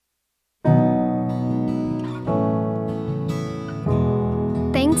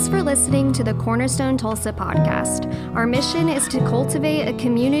for listening to the Cornerstone Tulsa podcast. Our mission is to cultivate a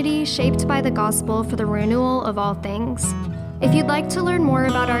community shaped by the gospel for the renewal of all things. If you'd like to learn more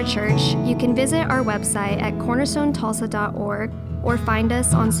about our church, you can visit our website at cornerstonetulsa.org or find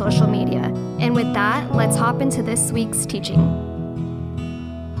us on social media. And with that, let's hop into this week's teaching.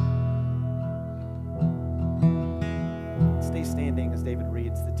 Stay standing as David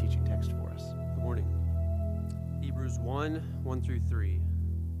reads the teaching text for us. Good morning. Hebrews 1 through 3.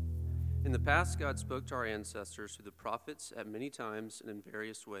 In the past, God spoke to our ancestors through the prophets at many times and in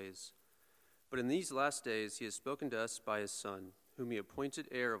various ways. But in these last days, he has spoken to us by his Son, whom he appointed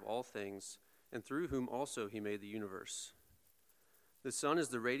heir of all things, and through whom also he made the universe. The Son is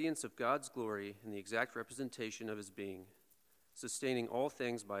the radiance of God's glory and the exact representation of his being, sustaining all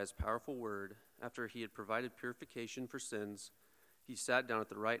things by his powerful word. After he had provided purification for sins, he sat down at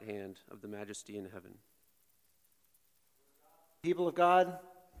the right hand of the Majesty in heaven. People of God,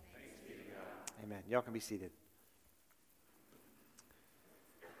 thanks be to God. Amen. Y'all can be seated.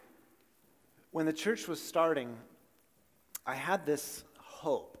 When the church was starting, I had this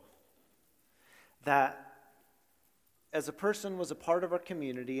hope that as a person was a part of our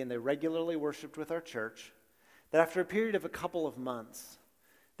community and they regularly worshiped with our church, that after a period of a couple of months,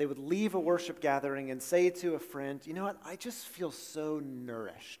 they would leave a worship gathering and say to a friend, you know what, I just feel so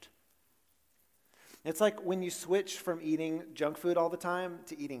nourished. It's like when you switch from eating junk food all the time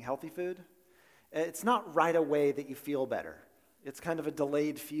to eating healthy food. It's not right away that you feel better. It's kind of a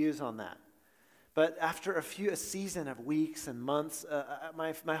delayed fuse on that. But after a season of weeks and months,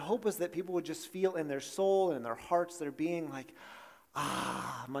 my hope was that people would just feel in their soul and in their hearts, their being like,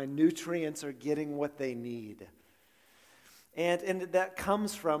 my nutrients are getting what they need. And that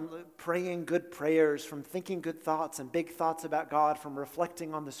comes from praying good prayers, from thinking good thoughts and big thoughts about God, from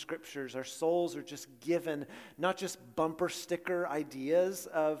reflecting on the scriptures. Our souls are just given not just bumper sticker ideas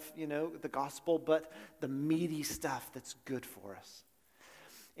of, the gospel, but the meaty stuff that's good for us.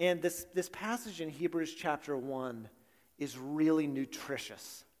 And this passage in Hebrews chapter 1 is really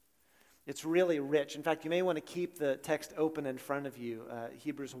nutritious. It's really rich. In fact, you may want to keep the text open in front of you,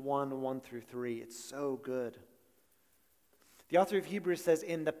 Hebrews 1 through 3. It's so good. The author of Hebrews says,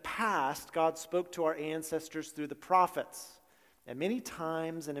 in the past, God spoke to our ancestors through the prophets, at many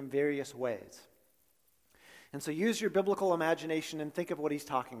times and in various ways. And so use your biblical imagination and think of what he's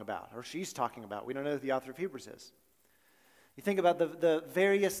talking about, or she's talking about. We don't know who the author of Hebrews is. You think about the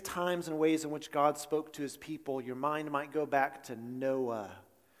various times and ways in which God spoke to his people. Your mind might go back to Noah,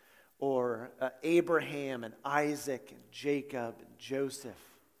 or Abraham and Isaac and Jacob and Joseph.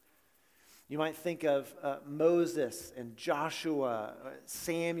 You might think of Moses and Joshua,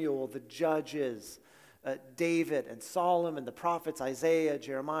 Samuel, the judges, David and Solomon, the prophets, Isaiah,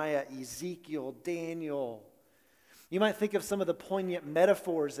 Jeremiah, Ezekiel, Daniel. You might think of some of the poignant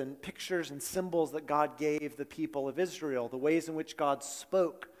metaphors and pictures and symbols that God gave the people of Israel, the ways in which God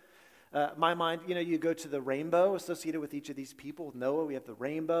spoke. My mind, you go to the rainbow associated with each of these people. With Noah, we have the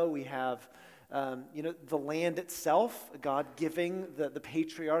rainbow. We have, the land itself, God giving the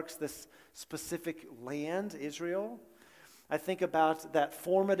patriarchs this specific land, Israel. I think about that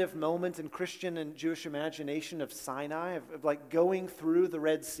formative moment in Christian and Jewish imagination of Sinai, of like going through the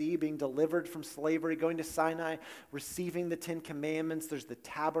Red Sea, being delivered from slavery, going to Sinai, receiving the Ten Commandments. There's the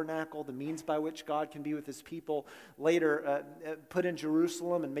tabernacle, the means by which God can be with his people. Later, put in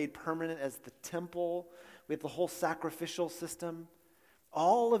Jerusalem and made permanent as the temple. We have the whole sacrificial system.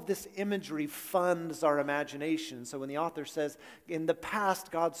 All of this imagery funds our imagination. So when the author says, in the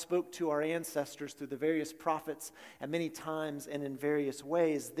past, God spoke to our ancestors through the various prophets at many times and in various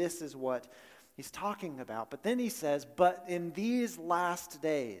ways, this is what he's talking about. But then he says, but in these last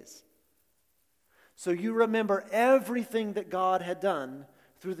days. So you remember everything that God had done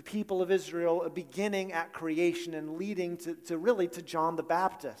through the people of Israel, beginning at creation and leading to John the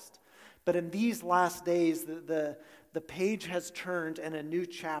Baptist. But in these last days, the page has turned and a new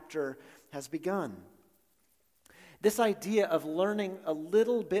chapter has begun. This idea of learning a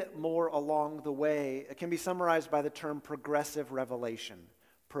little bit more along the way can be summarized by the term progressive revelation.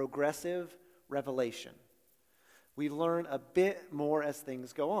 Progressive revelation. We learn a bit more as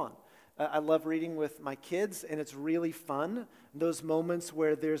things go on. I love reading with my kids, and it's really fun. Those moments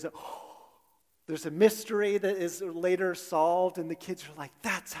where there's a mystery that is later solved, and the kids are like,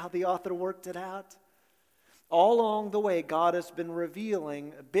 that's how the author worked it out. All along the way, God has been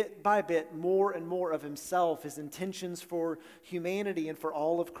revealing bit by bit more and more of himself, his intentions for humanity and for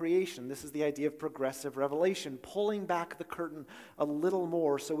all of creation. This is the idea of progressive revelation, pulling back the curtain a little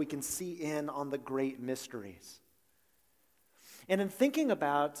more so we can see in on the great mysteries. And in thinking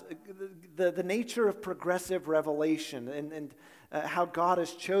about the nature of progressive revelation and how God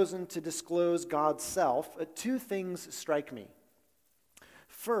has chosen to disclose God's self, two things strike me.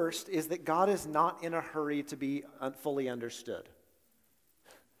 First is that God is not in a hurry to be fully understood.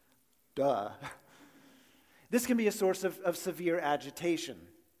 Duh. This can be a source of severe agitation.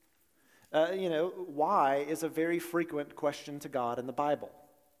 Why is a very frequent question to God in the Bible.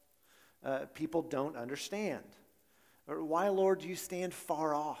 People don't understand. Or why, Lord, do you stand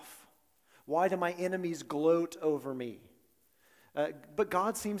far off? Why do my enemies gloat over me? But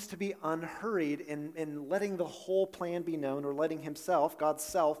God seems to be unhurried in letting the whole plan be known, or letting himself, God's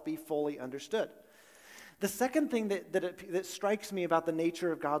self, be fully understood. The second thing that strikes me about the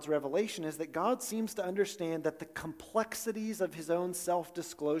nature of God's revelation is that God seems to understand that the complexities of his own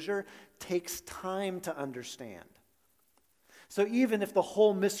self-disclosure takes time to understand. So even if the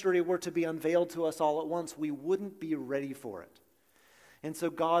whole mystery were to be unveiled to us all at once, we wouldn't be ready for it. And so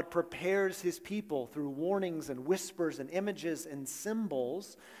God prepares his people through warnings and whispers and images and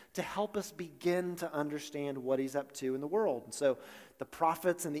symbols to help us begin to understand what he's up to in the world. And so the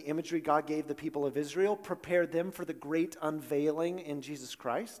prophets and the imagery God gave the people of Israel prepared them for the great unveiling in Jesus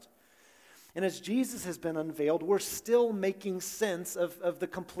Christ. And as Jesus has been unveiled, we're still making sense of the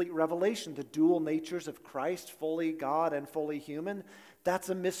complete revelation, the dual natures of Christ, fully God and fully human. That's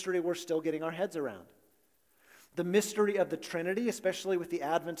a mystery we're still getting our heads around. The mystery of the Trinity, especially with the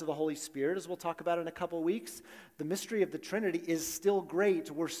advent of the Holy Spirit, as we'll talk about in a couple of weeks, the mystery of the Trinity is still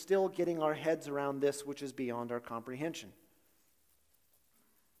great. We're still getting our heads around this, which is beyond our comprehension.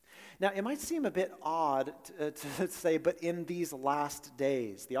 Now, it might seem a bit odd to say, but in these last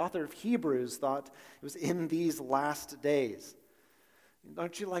days. The author of Hebrews thought it was in these last days.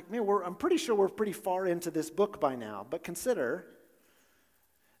 Aren't you like, man, I'm pretty sure we're pretty far into this book by now. But consider,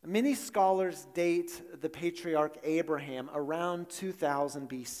 many scholars date the patriarch Abraham around 2000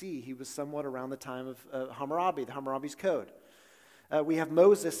 BC. He was somewhat around the time of Hammurabi, the Hammurabi's Code. We have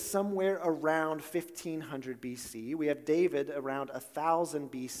Moses somewhere around 1500 BC. We have David around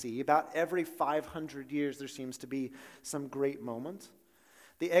 1000 BC. About every 500 years there seems to be some great moment.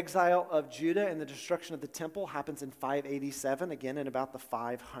 The exile of Judah and the destruction of the temple happens in 587, again in about the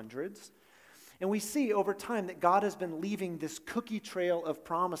 500s. And we see over time that God has been leaving this cookie trail of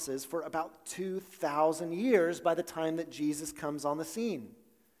promises for about 2,000 years by the time that Jesus comes on the scene.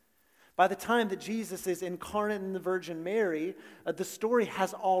 By the time that Jesus is incarnate in the Virgin Mary, the story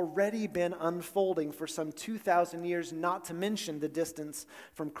has already been unfolding for some 2,000 years, not to mention the distance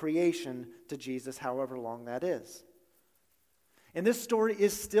from creation to Jesus, however long that is. And this story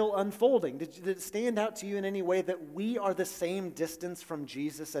is still unfolding. Did it stand out to you in any way that we are the same distance from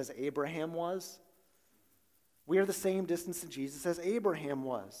Jesus as Abraham was? We are the same distance to Jesus as Abraham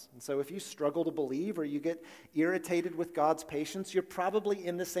was. And so if you struggle to believe or you get irritated with God's patience, you're probably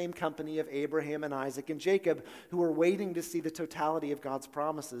in the same company of Abraham and Isaac and Jacob, who are waiting to see the totality of God's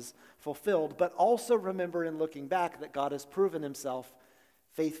promises fulfilled. But also remember in looking back that God has proven himself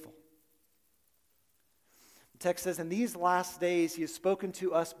faithful. The text says, in these last days he has spoken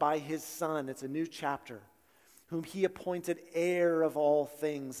to us by his Son. It's a new chapter. Whom he appointed heir of all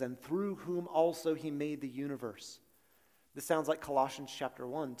things, and through whom also he made the universe. This sounds like Colossians chapter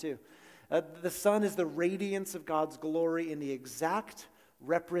 1, too. The Son is the radiance of God's glory in the exact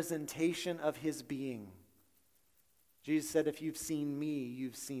representation of his being. Jesus said, if you've seen me,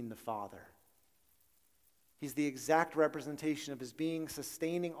 you've seen the Father. He's the exact representation of his being,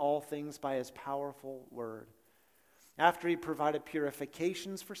 sustaining all things by his powerful word. After he provided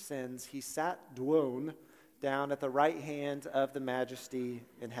purifications for sins, he sat down at the right hand of the Majesty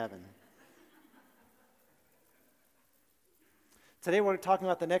in heaven. Today we're talking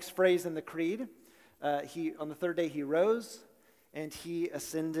about the next phrase in the Creed. On the third day he rose, and he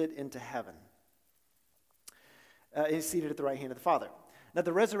ascended into heaven. He's seated at the right hand of the Father. Now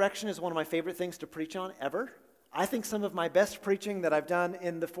the resurrection is one of my favorite things to preach on ever. I think some of my best preaching that I've done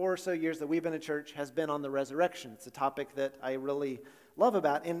in the 4 or so years that we've been at church has been on the resurrection. It's a topic that I really love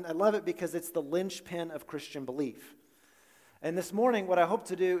about, and I love it because it's the linchpin of Christian belief. And this morning, what I hope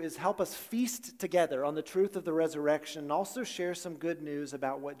to do is help us feast together on the truth of the resurrection and also share some good news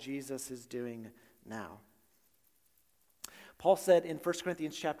about what Jesus is doing now. Paul said in 1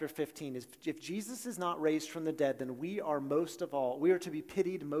 Corinthians chapter 15, if Jesus is not raised from the dead, then we are to be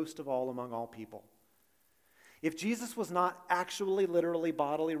pitied most of all among all people. If Jesus was not actually, literally,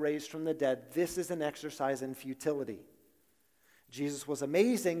 bodily raised from the dead, this is an exercise in futility. Jesus was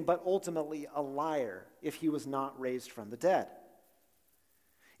amazing, but ultimately a liar if he was not raised from the dead.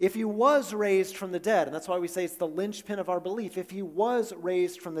 If he was raised from the dead, and that's why we say it's the linchpin of our belief, if he was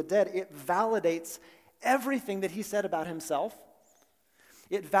raised from the dead, it validates everything that he said about himself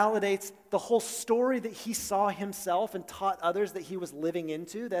It validates the whole story that he saw himself and taught others that he was living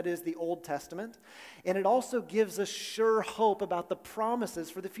into, that is the Old Testament. And it also gives us sure hope about the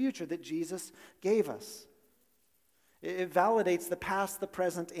promises for the future that Jesus gave us. It validates the past, the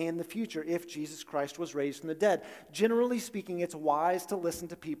present, and the future if Jesus Christ was raised from the dead. Generally speaking, it's wise to listen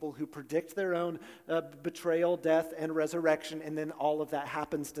to people who predict their own betrayal, death, and resurrection, and then all of that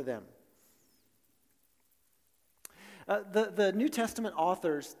happens to them. The New Testament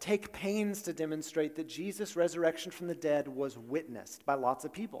authors take pains to demonstrate that Jesus' resurrection from the dead was witnessed by lots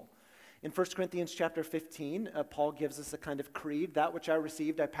of people. In 1 Corinthians chapter 15, Paul gives us a kind of creed. That which I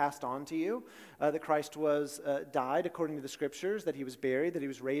received, I passed on to you. That Christ was died according to the Scriptures, that he was buried, that he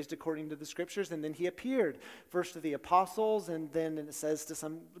was raised according to the Scriptures, and then he appeared, first to the apostles, and then it says to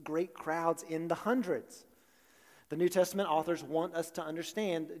some great crowds in the hundreds. The New Testament authors want us to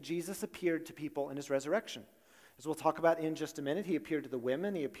understand Jesus appeared to people in his resurrection. As we'll talk about in just a minute, he appeared to the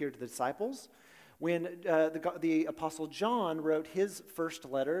women, he appeared to the disciples. When the Apostle John wrote his first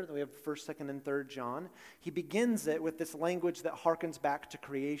letter, we have 1st, 2nd, and 3rd John, he begins it with this language that harkens back to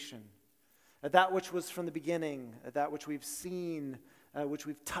creation. That which was from the beginning, that which we've seen, which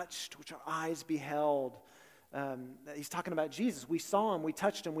we've touched, which our eyes beheld. He's talking about Jesus. We saw him, we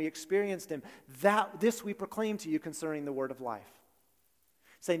touched him, we experienced him. This we proclaim to you concerning the word of life.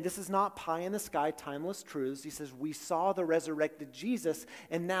 Saying this is not pie in the sky, timeless truths. He says we saw the resurrected Jesus,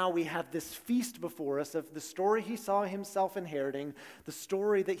 and now we have this feast before us of the story he saw himself inheriting, the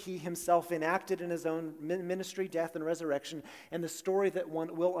story that he himself enacted in his own ministry, death, and resurrection, and the story that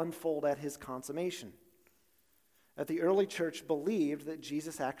one will unfold at his consummation. The early church believed that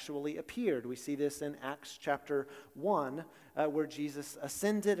Jesus actually appeared. We see this in Acts chapter 1, where Jesus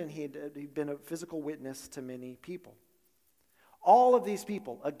ascended, and he'd been a physical witness to many people. All of these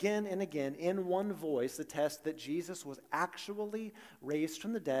people, again and again, in one voice, attest that Jesus was actually raised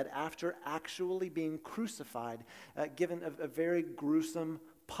from the dead after actually being crucified, given a very gruesome,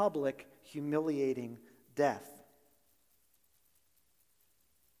 public, humiliating death.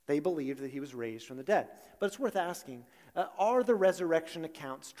 They believed that he was raised from the dead. But it's worth asking, are the resurrection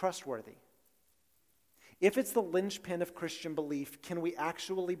accounts trustworthy? If it's the linchpin of Christian belief, can we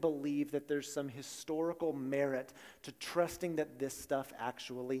actually believe that there's some historical merit to trusting that this stuff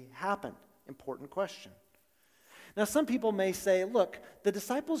actually happened? Important question. Now, some people may say, look, the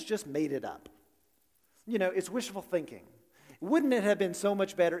disciples just made it up. It's wishful thinking. Wouldn't it have been so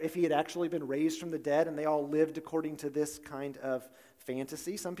much better if he had actually been raised from the dead and they all lived according to this kind of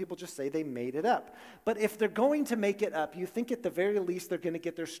fantasy? Some people just say they made it up. But if they're going to make it up, you think at the very least they're going to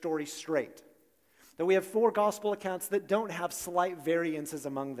get their story straight. That we have 4 gospel accounts that don't have slight variances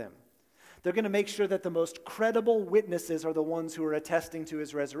among them. They're going to make sure that the most credible witnesses are the ones who are attesting to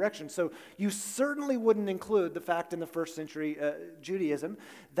his resurrection. So you certainly wouldn't include the fact in the first century Judaism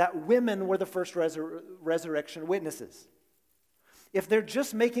that women were the first resurrection witnesses. If they're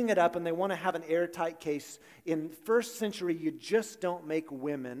just making it up and they want to have an airtight case, in first century you just don't make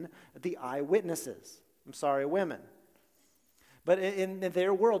women the eyewitnesses. I'm sorry, women. But in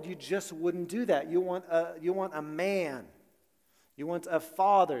their world, you just wouldn't do that. You want a man. You want a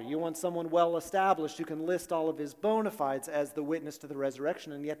father. You want someone well established who can list all of his bona fides as the witness to the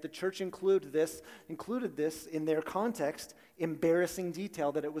resurrection. And yet the church included this in their context, embarrassing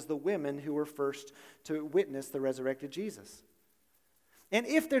detail that it was the women who were first to witness the resurrected Jesus. And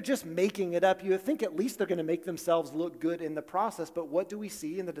if they're just making it up, you would think at least they're going to make themselves look good in the process. But what do we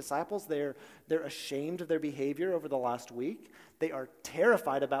see in the disciples? They're ashamed of their behavior over the last week. They are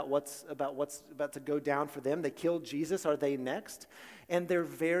terrified about what's about to go down for them. They killed Jesus. Are they next? And they're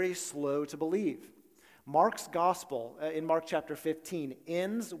very slow to believe. Mark's gospel in Mark chapter 15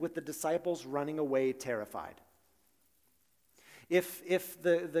 ends with the disciples running away terrified. If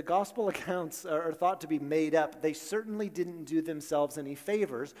the gospel accounts are thought to be made up, they certainly didn't do themselves any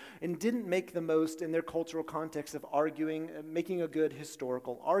favors and didn't make the most in their cultural context of making a good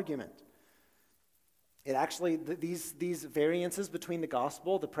historical argument. It actually, these variances between the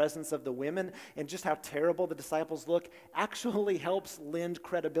gospel, the presence of the women, and just how terrible the disciples look actually helps lend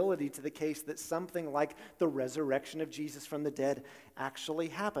credibility to the case that something like the resurrection of Jesus from the dead actually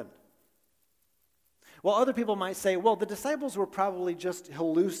happened. Well, other people might say, well, the disciples were probably just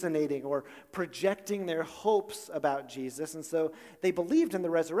hallucinating or projecting their hopes about Jesus, and so they believed in the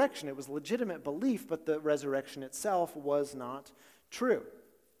resurrection. It was legitimate belief, but the resurrection itself was not true.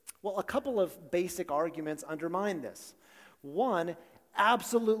 Well, a couple of basic arguments undermine this. One,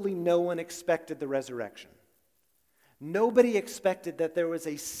 absolutely no one expected the resurrection. Nobody expected that there was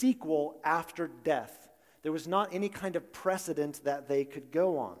a sequel after death. There was not any kind of precedent that they could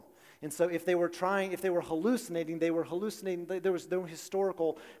go on. And so if they were hallucinating, there was no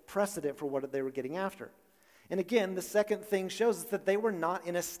historical precedent for what they were getting after. And again, the second thing shows us that they were not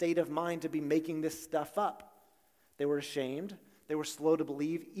in a state of mind to be making this stuff up. They were ashamed. They were slow to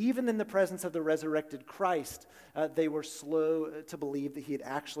believe. Even in the presence of the resurrected Christ, they were slow to believe that he had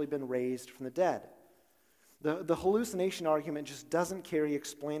actually been raised from the dead. The hallucination argument just doesn't carry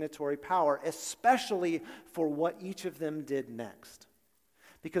explanatory power, especially for what each of them did next.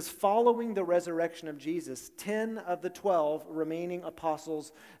 Because following the resurrection of Jesus, 10 of the 12 remaining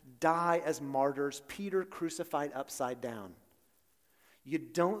apostles die as martyrs, Peter crucified upside down. You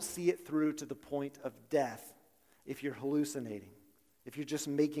don't see it through to the point of death if you're hallucinating, if you're just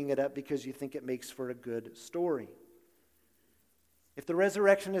making it up because you think it makes for a good story. If the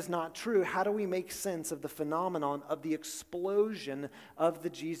resurrection is not true, how do we make sense of the phenomenon of the explosion of the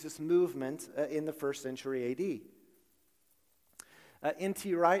Jesus movement in the first century A.D.?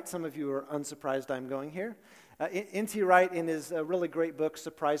 N.T. Wright, some of you are unsurprised I'm going here. N.T. Wright, in his really great book,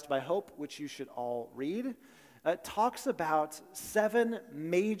 Surprised by Hope, which you should all read, talks about 7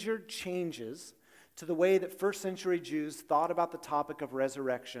 major changes to the way that first century Jews thought about the topic of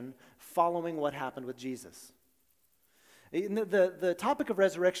resurrection following what happened with Jesus. The topic of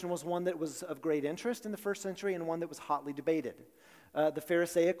resurrection was one that was of great interest in the first century and one that was hotly debated. The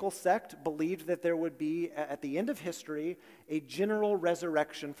Pharisaical sect believed that there would be, at the end of history, a general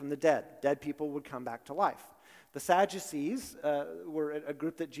resurrection from the dead. Dead people would come back to life. The Sadducees were a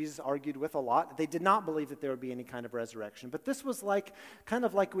group that Jesus argued with a lot. They did not believe that there would be any kind of resurrection. But this was kind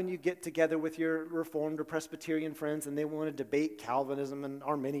of like when you get together with your Reformed or Presbyterian friends and they want to debate Calvinism and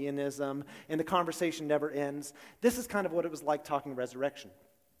Arminianism, and the conversation never ends. This is kind of what it was like talking resurrection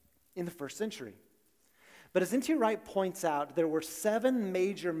in the first century. But as N.T. Wright points out, there were 7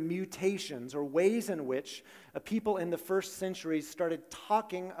 major mutations or ways in which people in the first century started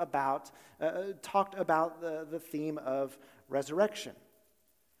talked about the theme of resurrection.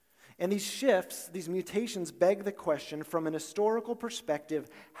 And these shifts, these mutations, beg the question from an historical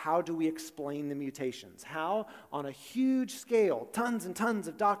perspective, how do we explain the mutations? How, on a huge scale, tons and tons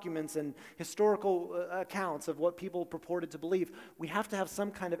of documents and historical accounts of what people purported to believe, we have to have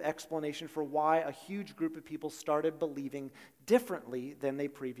some kind of explanation for why a huge group of people started believing differently than they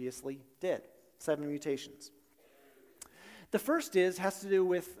previously did. 7 mutations. The first has to do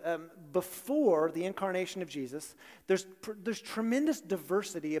with before the incarnation of Jesus, there's tremendous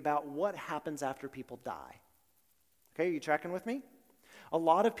diversity about what happens after people die. Okay, are you tracking with me? A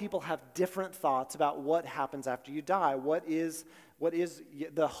lot of people have different thoughts about what happens after you die. What is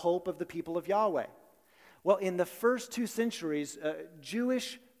the hope of the people of Yahweh? Well, in the first 2 centuries,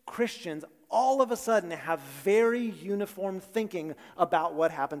 Jewish Christians all of a sudden have very uniform thinking about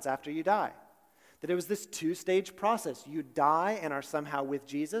what happens after you die. That it was this 2-stage process. You die and are somehow with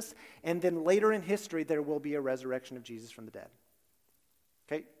Jesus, and then later in history there will be a resurrection of Jesus from the dead.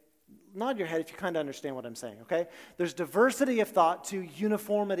 Okay? Nod your head if you kind of understand what I'm saying, okay? There's diversity of thought to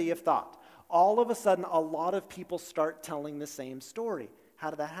uniformity of thought. All of a sudden, a lot of people start telling the same story.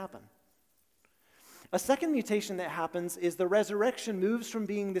 How did that happen? A second mutation that happens is the resurrection moves from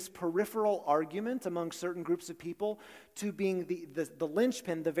being this peripheral argument among certain groups of people to being the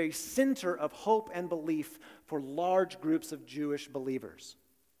linchpin, the very center of hope and belief for large groups of Jewish believers.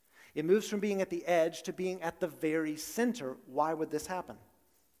 It moves from being at the edge to being at the very center. Why would this happen?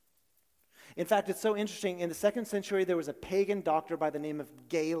 In fact, it's so interesting. In the 2nd century, there was a pagan doctor by the name of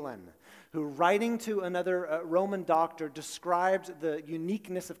Galen who, writing to another Roman doctor, described the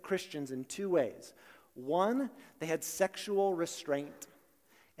uniqueness of Christians in 2 ways. 1, they had sexual restraint,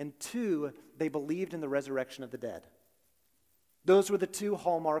 and 2, they believed in the resurrection of the dead. Those were the 2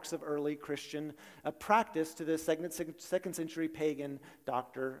 hallmarks of early Christian practice to the 2nd century pagan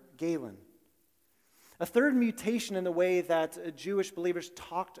Dr. Galen. A third mutation in the way that Jewish believers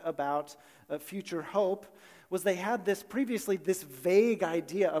talked about future hope was they had this vague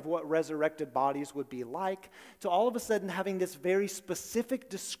idea of what resurrected bodies would be like, to all of a sudden having this very specific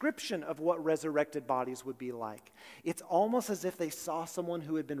description of what resurrected bodies would be like. It's almost as if they saw someone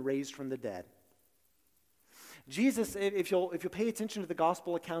who had been raised from the dead. Jesus, if you'll pay attention to the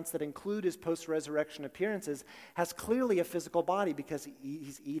gospel accounts that include his post-resurrection appearances, has clearly a physical body because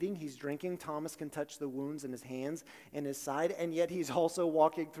he's eating, he's drinking. Thomas can touch the wounds in his hands and his side, and yet he's also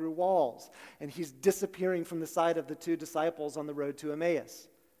walking through walls, and he's disappearing from the sight of the 2 disciples on the road to Emmaus.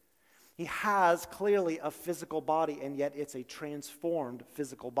 He has clearly a physical body, and yet it's a transformed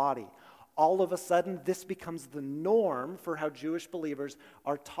physical body. All of a sudden, this becomes the norm for how Jewish believers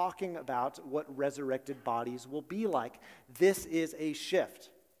are talking about what resurrected bodies will be like. This is a shift.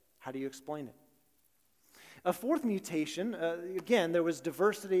 How do you explain it? A fourth mutation, again, there was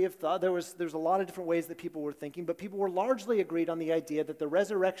diversity of thought. There's a lot of different ways that people were thinking, but people were largely agreed on the idea that the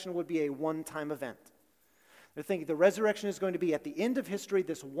resurrection would be a one-time event. They're thinking the resurrection is going to be at the end of history,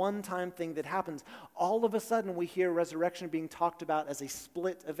 this one-time thing that happens. All of a sudden, we hear resurrection being talked about as a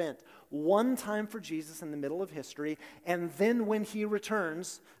split event. One time for Jesus in the middle of history, and then when he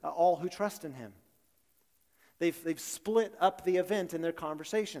returns, all who trust in him. They've split up the event in their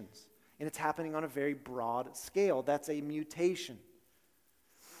conversations. And it's happening on a very broad scale. That's a mutation.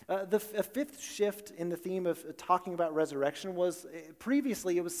 A fifth shift in the theme of talking about resurrection was,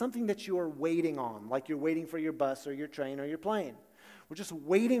 previously, it was something that you are waiting on, like you're waiting for your bus or your train or your plane. We're just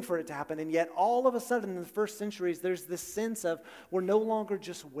waiting for it to happen, and yet all of a sudden in the first centuries, there's this sense of we're no longer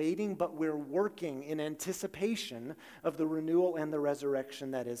just waiting, but we're working in anticipation of the renewal and the resurrection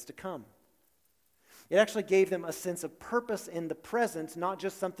that is to come. It actually gave them a sense of purpose in the present, not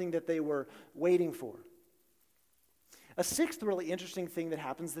just something that they were waiting for. A sixth really interesting thing that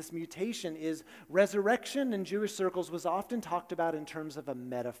happens, this mutation, is resurrection in Jewish circles was often talked about in terms of a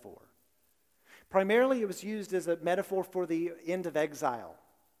metaphor. Primarily, it was used as a metaphor for the end of exile.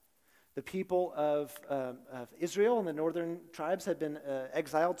 The people of Israel and the northern tribes had been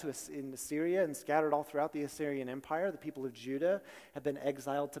exiled in Assyria and scattered all throughout the Assyrian Empire. The people of Judah had been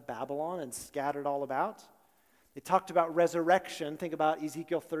exiled to Babylon and scattered all about. They talked about resurrection. Think about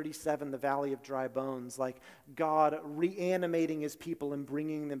Ezekiel 37, the valley of dry bones, like God reanimating his people and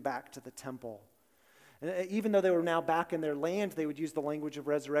bringing them back to the temple. And even though they were now back in their land, they would use the language of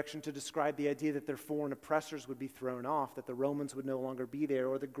resurrection to describe the idea that their foreign oppressors would be thrown off, that the Romans would no longer be there,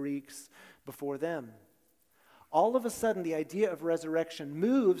 or the Greeks before them. All of a sudden, the idea of resurrection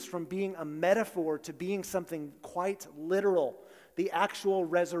moves from being a metaphor to being something quite literal, the actual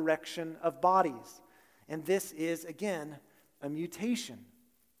resurrection of bodies. And this is, again, a mutation.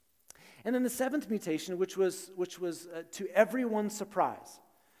 And then the seventh mutation, which was to everyone's surprise.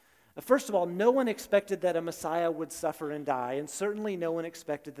 First of all, no one expected that a Messiah would suffer and die, and certainly no one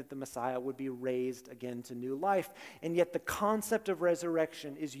expected that the Messiah would be raised again to new life. And yet the concept of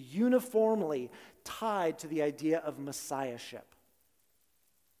resurrection is uniformly tied to the idea of messiahship.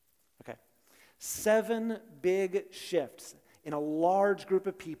 Okay, 7 big shifts in a large group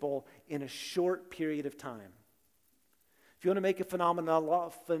of people in a short period of time. If you want to make a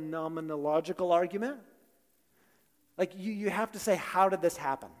phenomenological argument, like you have to say, how did this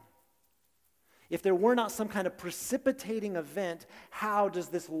happen? If there were not some kind of precipitating event, how does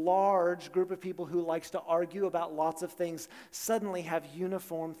this large group of people who likes to argue about lots of things suddenly have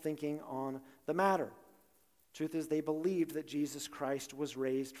uniform thinking on the matter? Truth is, they believed that Jesus Christ was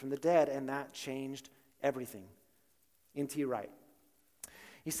raised from the dead, and that changed everything. N.T. Wright.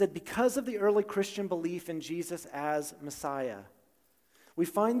 He said, because of the early Christian belief in Jesus as Messiah, we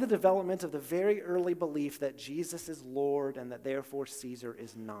find the development of the very early belief that Jesus is Lord and that therefore Caesar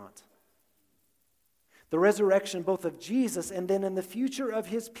is not. The resurrection both of Jesus and then in the future of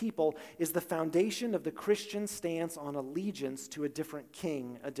his people is the foundation of the Christian stance on allegiance to a different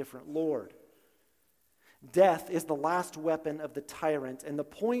king, a different Lord. Death is the last weapon of the tyrant, and the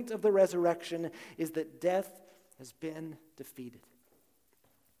point of the resurrection is that death has been defeated.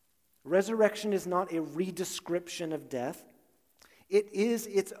 Resurrection is not a redescription of death. It is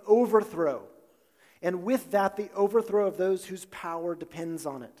its overthrow, and with that, the overthrow of those whose power depends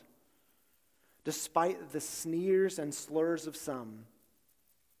on it. Despite the sneers and slurs of some,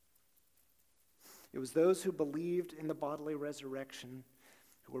 it was those who believed in the bodily resurrection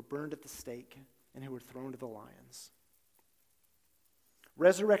who were burned at the stake and who were thrown to the lions.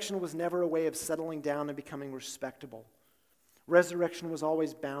 Resurrection was never a way of settling down and becoming respectable. Resurrection was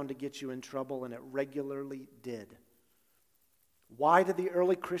always bound to get you in trouble, and it regularly did. Why did the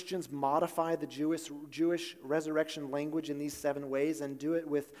early Christians modify the Jewish resurrection language in these 7 ways and do it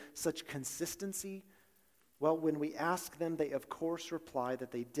with such consistency? Well, when we ask them, they of course reply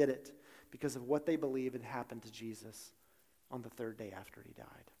that they did it because of what they believe had happened to Jesus on the 3rd day after he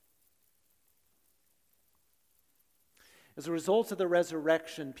died. As a result of the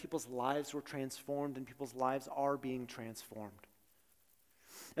resurrection, people's lives were transformed, and people's lives are being transformed.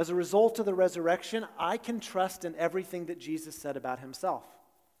 As a result of the resurrection, I can trust in everything that Jesus said about himself.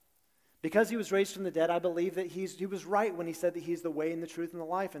 Because he was raised from the dead, I believe that he was right when he said that he's the way and the truth and the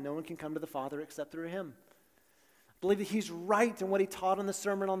life, and no one can come to the Father except through him. I believe that he's right in what he taught on the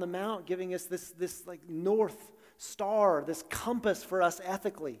Sermon on the Mount, giving us this like North Star, this compass for us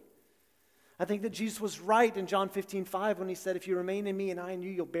ethically. I think that Jesus was right in John 15:5 when he said, if you remain in me and I in you,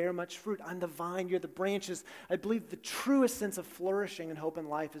 you'll bear much fruit. I'm the vine, you're the branches. I believe the truest sense of flourishing and hope in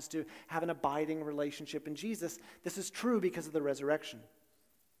life is to have an abiding relationship in Jesus. This is true because of the resurrection.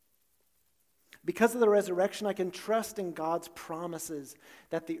 Because of the resurrection, I can trust in God's promises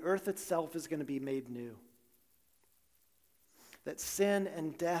that the earth itself is going to be made new. That sin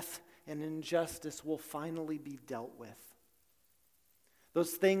and death and injustice will finally be dealt with.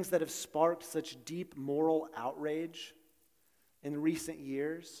 Those things that have sparked such deep moral outrage in recent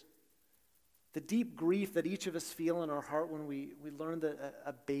years, the deep grief that each of us feel in our heart when we learn that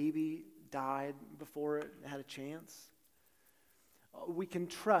a baby died before it had a chance, we can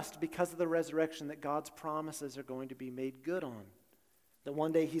trust because of the resurrection that God's promises are going to be made good on. That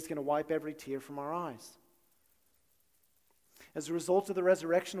one day He's going to wipe every tear from our eyes. As a result of the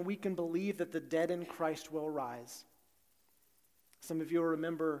resurrection, we can believe that the dead in Christ will rise. Some of you will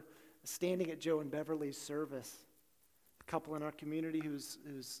remember standing at Joe and Beverly's service, a couple in our community who's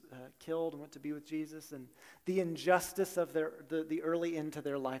killed and went to be with Jesus, and the injustice of the early end to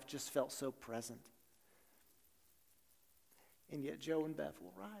their life just felt so present. And yet Joe and Bev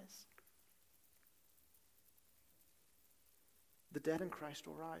will rise. The dead in Christ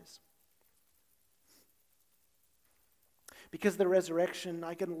will rise. Because of the resurrection,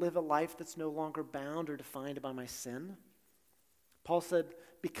 I can live a life that's no longer bound or defined by my sin. Paul said,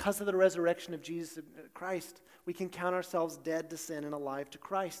 because of the resurrection of Jesus Christ, we can count ourselves dead to sin and alive to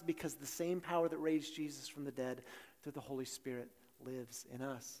Christ, because the same power that raised Jesus from the dead through the Holy Spirit lives in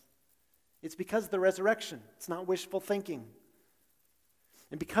us. It's because of the resurrection. It's not wishful thinking.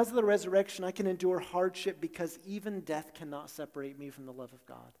 And because of the resurrection, I can endure hardship because even death cannot separate me from the love of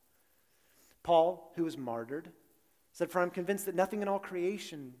God. Paul, who was martyred, said, for I'm convinced that nothing in all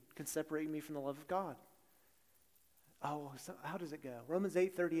creation can separate me from the love of God. Oh, so how does it go? Romans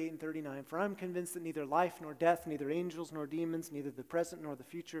 8:38 and 39. For I'm convinced that neither life nor death, neither angels nor demons, neither the present nor the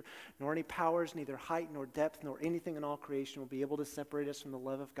future, nor any powers, neither height nor depth, nor anything in all creation will be able to separate us from the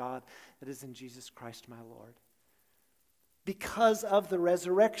love of God that is in Jesus Christ my Lord. Because of the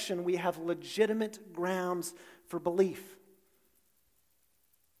resurrection, we have legitimate grounds for belief.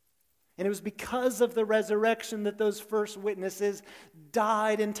 And it was because of the resurrection that those first witnesses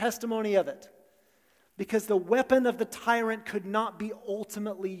died in testimony of it. Because the weapon of the tyrant could not be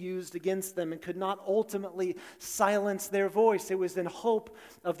ultimately used against them and could not ultimately silence their voice. It was in hope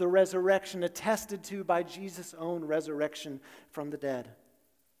of the resurrection, attested to by Jesus' own resurrection from the dead.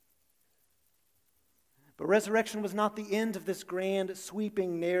 But resurrection was not the end of this grand,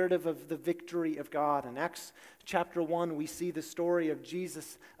 sweeping narrative of the victory of God. In Acts chapter 1, we see the story of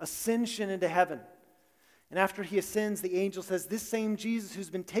Jesus' ascension into heaven. And after he ascends, the angel says, this same Jesus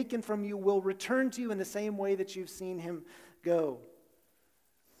who's been taken from you will return to you in the same way that you've seen him go.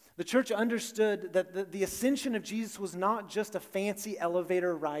 The church understood that the ascension of Jesus was not just a fancy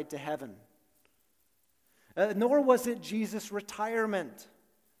elevator ride to heaven. Nor was it Jesus' retirement.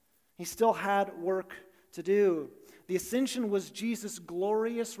 He still had work to do. The ascension was Jesus'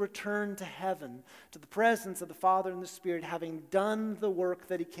 glorious return to heaven, to the presence of the Father and the Spirit, having done the work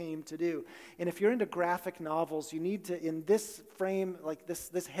that he came to do. And if you're into graphic novels, you need to, in this frame, like this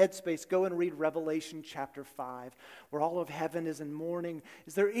headspace, go and read Revelation chapter 5, where all of heaven is in mourning.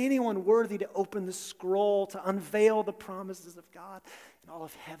 Is there anyone worthy to open the scroll, to unveil the promises of God? And all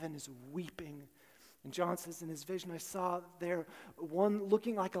of heaven is weeping. And John says in his vision, I saw there one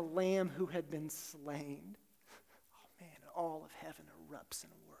looking like a lamb who had been slain. Oh man, all of heaven erupts in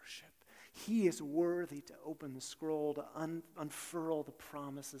worship. He is worthy to open the scroll, to unfurl the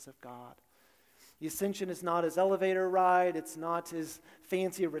promises of God. The ascension is not his elevator ride. It's not his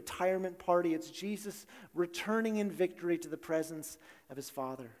fancy retirement party. It's Jesus returning in victory to the presence of his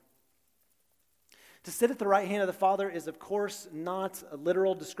Father. To sit at the right hand of the Father is, of course, not a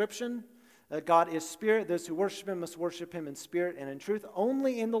literal description. God is spirit. Those who worship him must worship him in spirit and in truth.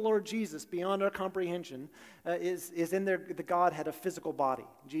 Only in the Lord Jesus, beyond our comprehension, is in there the Godhead a physical body.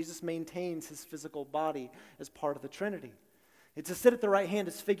 Jesus maintains his physical body as part of the Trinity. It's to sit at the right hand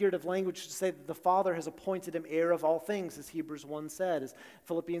is figurative language to say that the Father has appointed him heir of all things, as Hebrews 1 said. As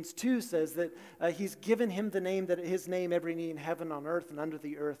Philippians 2 says that he's given him the name, that his name every knee in heaven, on earth, and under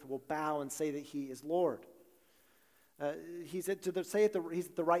the earth will bow and say that he is Lord. He's at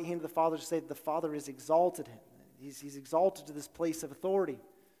the right hand of the Father to say that the Father has exalted him. He's exalted to this place of authority.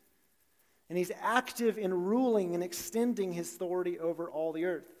 And he's active in ruling and extending his authority over all the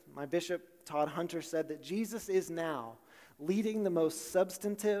earth. My bishop, Todd Hunter, said that Jesus is now leading the most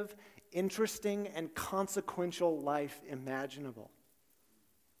substantive, interesting, and consequential life imaginable.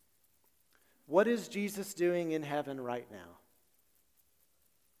 What is Jesus doing in heaven right now?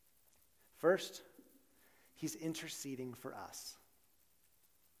 First, he's interceding for us.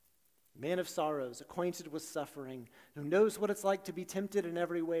 Man of sorrows, acquainted with suffering, who knows what it's like to be tempted in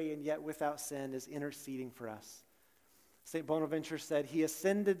every way and yet without sin, is interceding for us. St. Bonaventure said, he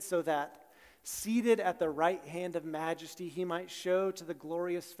ascended so that, seated at the right hand of majesty, he might show to the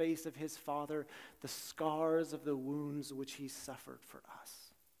glorious face of his Father the scars of the wounds which he suffered for us.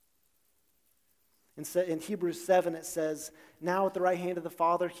 In Hebrews 7, it says, now at the right hand of the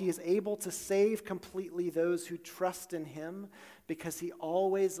Father, he is able to save completely those who trust in him, because he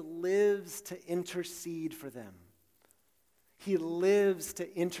always lives to intercede for them. He lives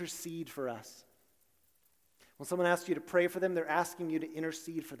to intercede for us. When someone asks you to pray for them, they're asking you to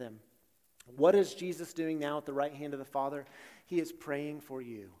intercede for them. What is Jesus doing now at the right hand of the Father? He is praying for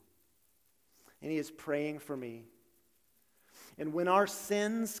you. And he is praying for me. And when our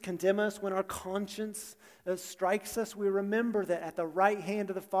sins condemn us, when our conscience strikes us, we remember that at the right hand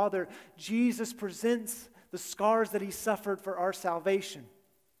of the Father, Jesus presents the scars that he suffered for our salvation.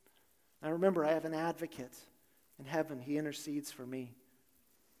 Now remember, I have an advocate in heaven. He intercedes for me.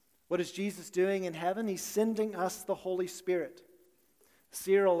 What is Jesus doing in heaven? He's sending us the Holy Spirit.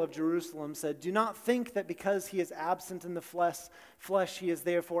 Cyril of Jerusalem said, do not think that because he is absent in the flesh, he is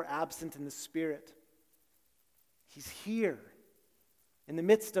therefore absent in the spirit. He's here in the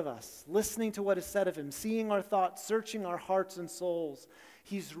midst of us, listening to what is said of him, seeing our thoughts, searching our hearts and souls.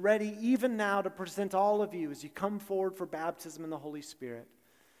 He's ready even now to present all of you as you come forward for baptism in the Holy Spirit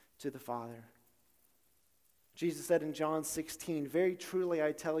to the Father. Jesus said in John 16, very truly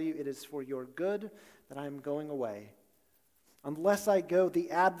I tell you, it is for your good that I am going away. Unless I go,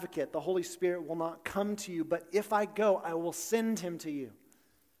 the advocate, the Holy Spirit, will not come to you, but if I go, I will send him to you.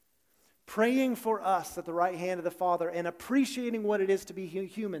 Praying for us at the right hand of the Father and appreciating what it is to be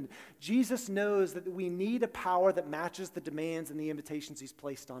human, Jesus knows that we need a power that matches the demands and the invitations he's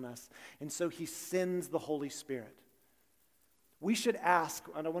placed on us. And so he sends the Holy Spirit. We should ask,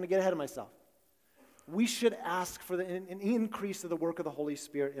 I don't want to get ahead of myself, we should ask for an increase of the work of the Holy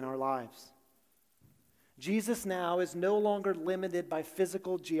Spirit in our lives. Jesus now is no longer limited by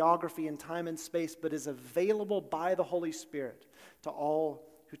physical geography and time and space, but is available by the Holy Spirit to all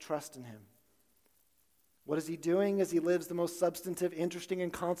who trust in him. What is he doing as he lives the most substantive, interesting,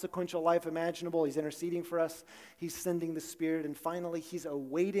 and consequential life imaginable? He's interceding for us. He's sending the Spirit. And finally, he's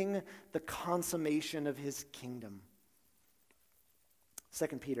awaiting the consummation of his kingdom. 2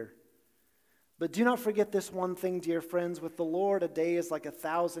 Peter. But do not forget this one thing, dear friends. With the Lord, a day is like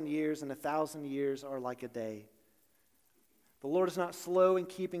 1,000 years, and 1,000 years are like a day. The Lord is not slow in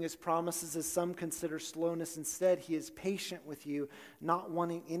keeping his promises, as some consider slowness. Instead, he is patient with you, not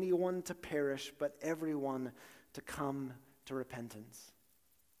wanting anyone to perish, but everyone to come to repentance.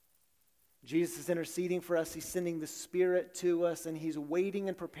 Jesus is interceding for us. He's sending the Spirit to us, and he's waiting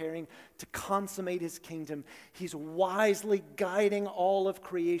and preparing to consummate his kingdom. He's wisely guiding all of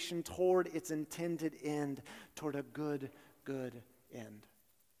creation toward its intended end, toward a good end.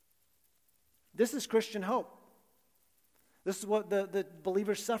 This is Christian hope. This is what the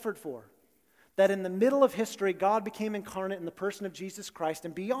believers suffered for. That in the middle of history, God became incarnate in the person of Jesus Christ,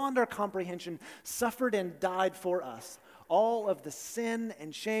 and beyond our comprehension, suffered and died for us. All of the sin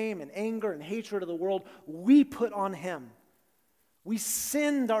and shame and anger and hatred of the world, we put on him. We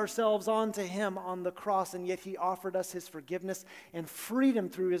sinned ourselves onto him on the cross, and yet he offered us his forgiveness and freedom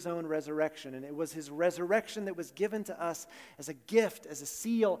through his own resurrection. And it was his resurrection that was given to us as a gift, as a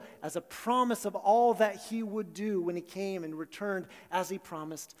seal, as a promise of all that he would do when he came and returned, as he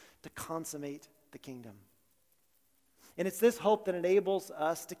promised, to consummate the kingdom. And it's this hope that enables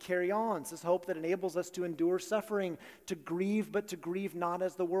us to carry on. It's this hope that enables us to endure suffering, to grieve, but to grieve not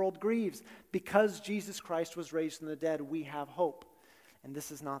as the world grieves. Because Jesus Christ was raised from the dead, we have hope. And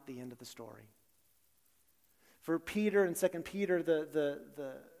this is not the end of the story. For Peter in 2 Peter, the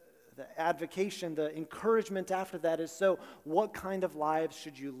advocation, the encouragement after that is, so what kind of lives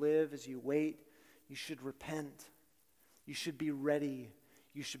should you live as you wait? You should repent. You should be ready.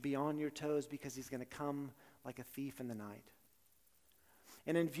 You should be on your toes, because he's going to come like a thief in the night.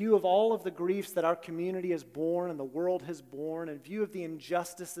 And in view of all of the griefs that our community has borne and the world has borne, in view of the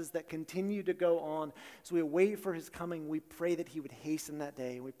injustices that continue to go on, as we wait for his coming, we pray that he would hasten that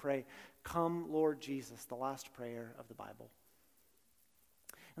day. We pray, come, Lord Jesus, the last prayer of the Bible.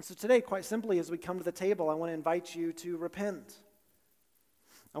 And so today, quite simply, as we come to the table, I want to invite you to repent.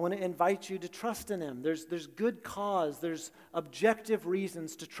 I want to invite you to trust in him. There's good cause, there's objective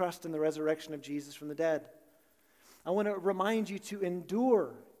reasons to trust in the resurrection of Jesus from the dead. I want to remind you to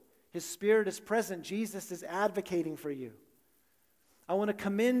endure. His Spirit is present. Jesus is advocating for you. I want to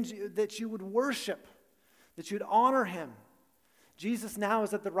commend you that you would worship, that you'd honor him. Jesus now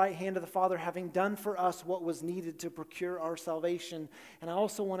is at the right hand of the Father, having done for us what was needed to procure our salvation. And I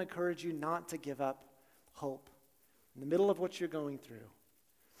also want to encourage you not to give up hope in the middle of what you're going through.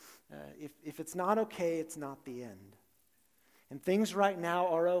 If it's not okay, it's not the end. And things right now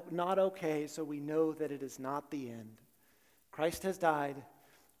are not okay, so we know that it is not the end. Christ has died,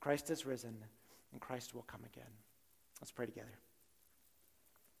 Christ has risen, and Christ will come again. Let's pray together.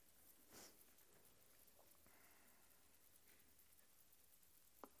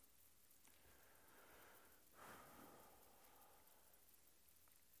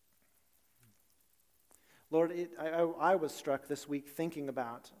 Lord, I was struck this week thinking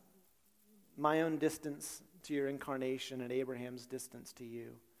about my own distance to your incarnation and Abraham's distance to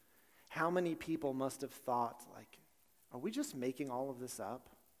you. How many people must have thought, like, are we just making all of this up?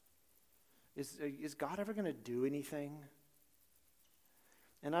 Is God ever going to do anything?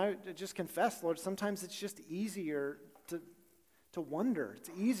 And I just confess, Lord, sometimes it's just easier to wonder.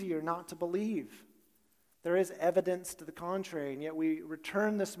 It's easier not to believe. There is evidence to the contrary, and yet we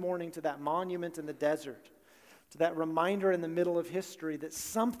return this morning to that monument in the desert, to that reminder in the middle of history that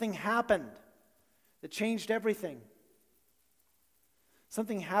something happened that changed everything.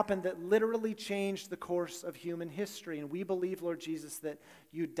 Something happened that literally changed the course of human history. And we believe, Lord Jesus, that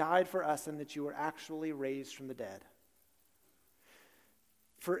you died for us and that you were actually raised from the dead.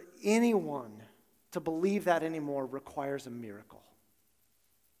 For anyone to believe that anymore requires a miracle.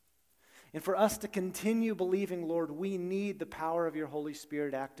 And for us to continue believing, Lord, we need the power of your Holy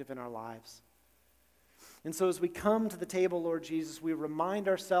Spirit active in our lives. And so as we come to the table, Lord Jesus, we remind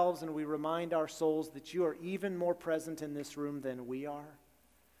ourselves and we remind our souls that you are even more present in this room than we are.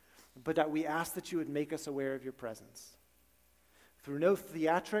 But that we ask that you would make us aware of your presence. Through no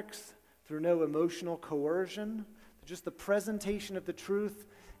theatrics, through no emotional coercion, just the presentation of the truth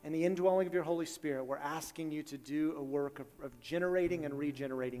and the indwelling of your Holy Spirit, we're asking you to do a work of generating and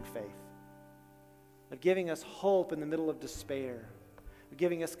regenerating faith. Of giving us hope in the middle of despair.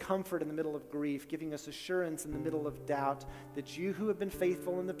 Giving us comfort in the middle of grief, giving us assurance in the middle of doubt that you who have been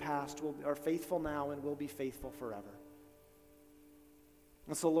faithful in the past are faithful now and will be faithful forever.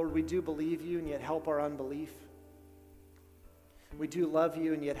 And so, Lord, we do believe you and yet help our unbelief. We do love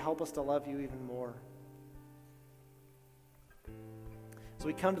you and yet help us to love you even more. As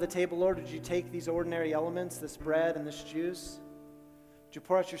we come to the table, Lord, would you take these ordinary elements, this bread and this juice? Would you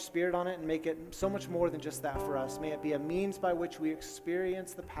pour out your Spirit on it and make it so much more than just that for us? May it be a means by which we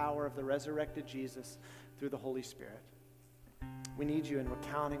experience the power of the resurrected Jesus through the Holy Spirit. We need you, and we're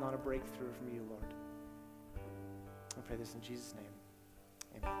counting on a breakthrough from you, Lord. I pray this in Jesus' name.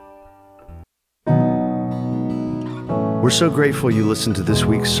 Amen. We're so grateful you listened to this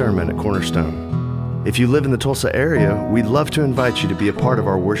week's sermon at Cornerstone. If you live in the Tulsa area, we'd love to invite you to be a part of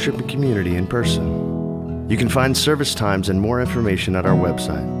our worship and community in person. You can find service times and more information at our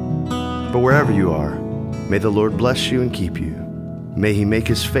website. But wherever you are, may the Lord bless you and keep you. May he make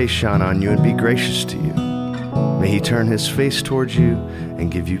his face shine on you and be gracious to you. May he turn his face towards you and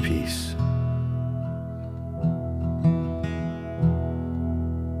give you peace.